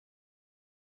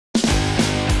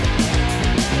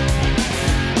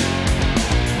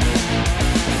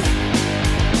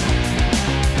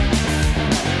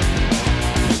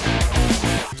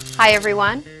Hi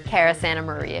everyone, Cara Santa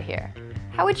Maria here.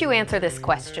 How would you answer this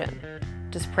question?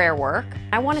 Does prayer work?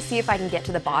 I want to see if I can get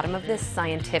to the bottom of this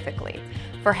scientifically.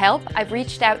 For help, I've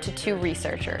reached out to two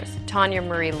researchers, Tanya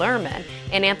Marie Lerman,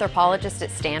 an anthropologist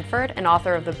at Stanford and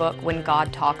author of the book When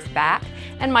God Talks Back,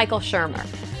 and Michael Shermer,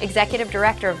 executive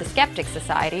director of the Skeptic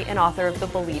Society and author of The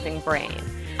Believing Brain.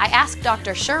 I asked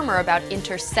Dr. Shermer about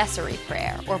intercessory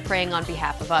prayer, or praying on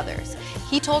behalf of others.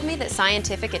 He told me that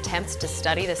scientific attempts to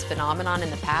study this phenomenon in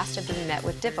the past have been met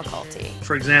with difficulty.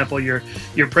 For example, you're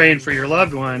praying for your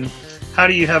loved one. How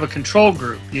do you have a control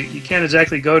group? You can't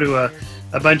exactly go to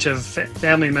a bunch of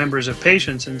family members of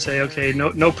patients and say, okay,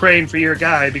 no praying for your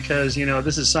guy because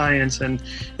this is science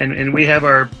and we have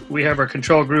our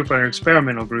control group and our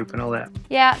experimental group and all that.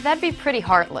 Yeah, that'd be pretty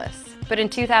heartless. But in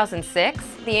 2006,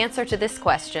 the answer to this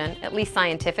question, at least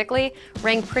scientifically,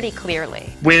 rang pretty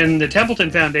clearly. When the Templeton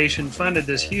Foundation funded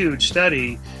this huge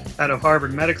study out of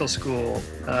Harvard Medical School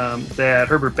that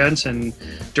Herbert Benson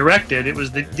directed, it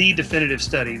was the definitive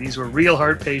study. These were real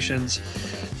heart patients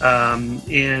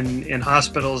in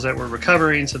hospitals that were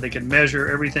recovering, so they could measure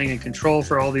everything and control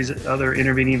for all these other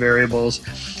intervening variables.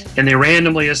 And they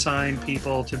randomly assigned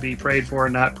people to be prayed for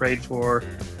and not prayed for.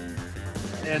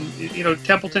 And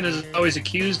Templeton is always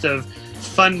accused of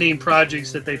funding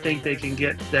projects that they think they can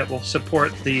get that will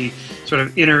support the sort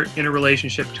of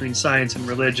interrelationship between science and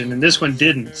religion, and this one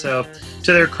didn't. So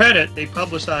to their credit, they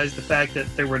publicized the fact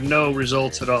that there were no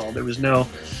results at all. There was no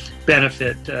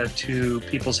benefit to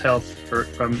people's health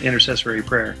from intercessory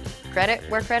prayer. Credit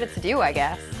where credit's due, I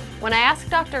guess. When I asked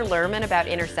Dr. Lerman about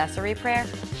intercessory prayer,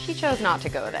 she chose not to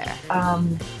go there.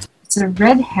 It's a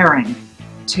red herring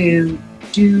to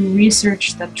do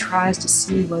research that tries to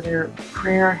see whether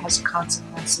prayer has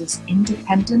consequences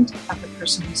independent of the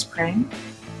person who's praying.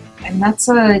 And that's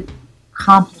a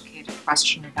complicated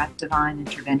question about divine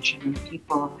intervention, and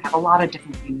people have a lot of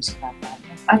different views about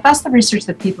that. That's the research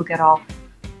that people get all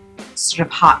sort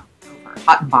of hot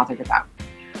and bothered about.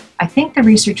 I think the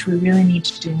research we really need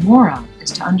to do more of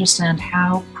is to understand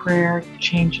how prayer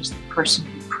changes the person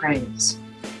who prays.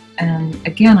 And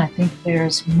again, I think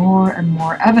there's more and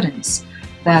more evidence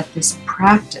that this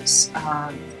practice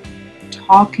of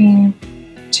talking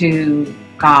to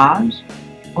God,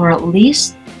 or at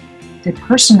least the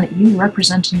person that you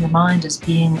represent in the mind as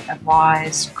being a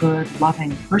wise, good,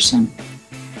 loving person,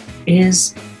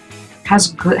 has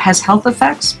health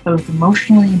effects, both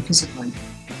emotionally and physically.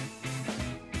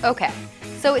 Okay,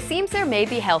 so it seems there may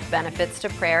be health benefits to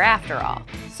prayer after all,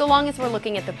 so long as we're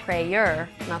looking at the prayer,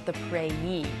 not the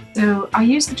prayee. So I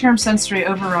use the term sensory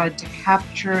override to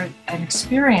capture an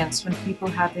experience when people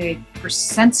have a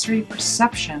sensory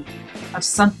perception of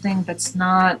something that's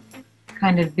not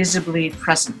kind of visibly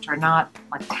present or not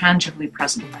like tangibly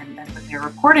present. And what they're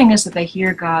reporting is that they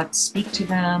hear God speak to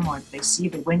them, or they see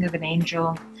the wing of an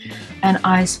angel. And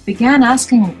I began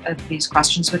asking these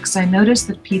questions because I noticed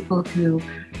that people who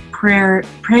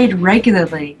prayed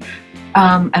regularly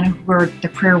and who were the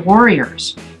prayer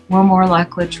warriors were more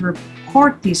likely to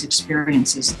report these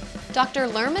experiences. Dr.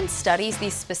 Lerman studies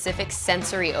these specific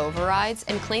sensory overrides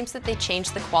and claims that they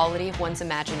change the quality of one's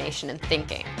imagination and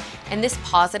thinking. And this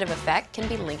positive effect can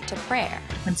be linked to prayer.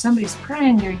 When somebody's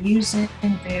praying, they're using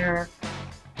their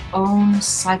own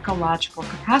psychological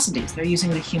capacities. They're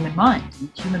using the human mind.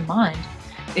 And the human mind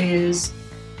is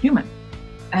human.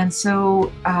 And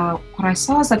so what I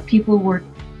saw is that people were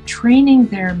training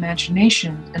their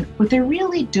imagination, and what they're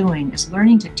really doing is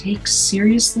learning to take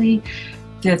seriously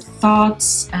the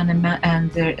thoughts and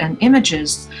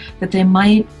images that they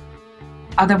might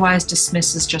otherwise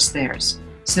dismiss as just theirs.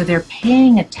 So they're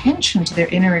paying attention to their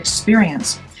inner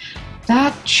experience.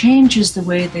 That changes the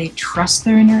way they trust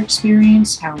their inner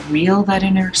experience, how real that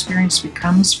inner experience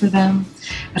becomes for them.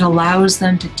 It allows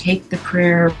them to take the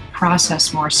prayer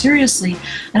process more seriously,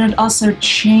 and it also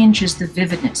changes the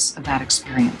vividness of that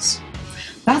experience.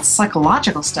 That's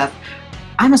psychological stuff.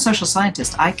 I'm a social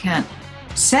scientist. I can't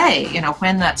say,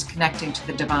 when that's connecting to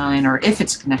the divine or if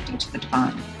it's connecting to the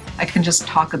divine. I can just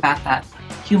talk about that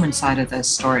human side of the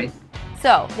story.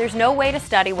 So, there's no way to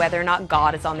study whether or not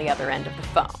God is on the other end of the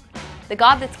phone. The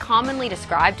God that's commonly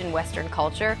described in Western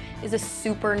culture is a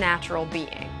supernatural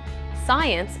being.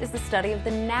 Science is the study of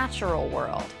the natural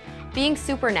world. Being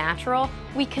supernatural,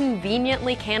 we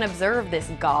conveniently can observe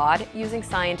this God using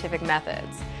scientific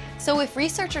methods. So if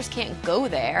researchers can't go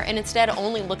there and instead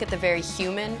only look at the very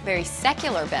human, very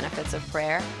secular benefits of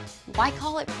prayer, why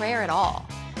call it prayer at all?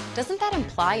 Doesn't that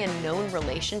imply a known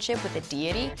relationship with a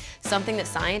deity, something that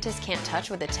scientists can't touch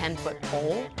with a 10-foot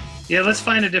pole? Yeah, let's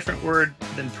find a different word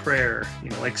than prayer,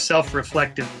 like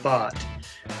self-reflective thought,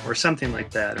 or something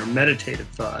like that, or meditative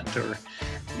thought, or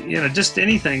just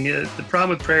anything. The problem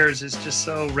with prayers is just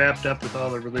so wrapped up with all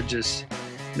the religious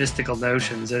mystical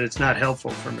notions that it's not helpful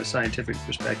from a scientific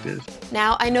perspective.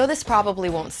 Now, I know this probably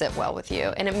won't sit well with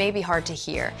you, and it may be hard to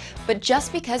hear, but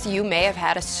just because you may have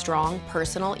had a strong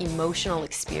personal, emotional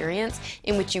experience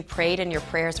in which you prayed and your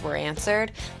prayers were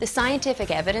answered, the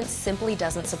scientific evidence simply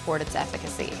doesn't support its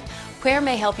efficacy. Prayer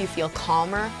may help you feel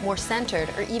calmer, more centered,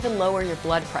 or even lower your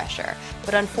blood pressure,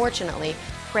 but unfortunately,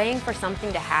 praying for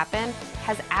something to happen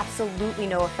has absolutely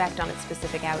no effect on its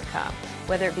specific outcome,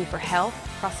 whether it be for health,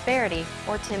 prosperity,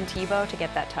 or Tim Tebow to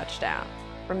get that touchdown.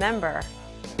 Remember.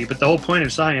 But the whole point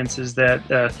of science is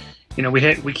that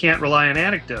we can't rely on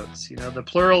anecdotes. The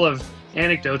plural of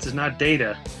anecdotes is not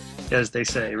data, as they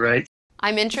say, right?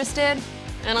 I'm interested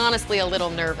and honestly a little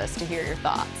nervous to hear your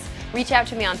thoughts. Reach out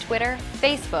to me on Twitter,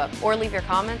 Facebook, or leave your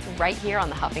comments right here on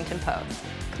the Huffington Post.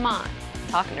 Come on,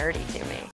 talk nerdy to me.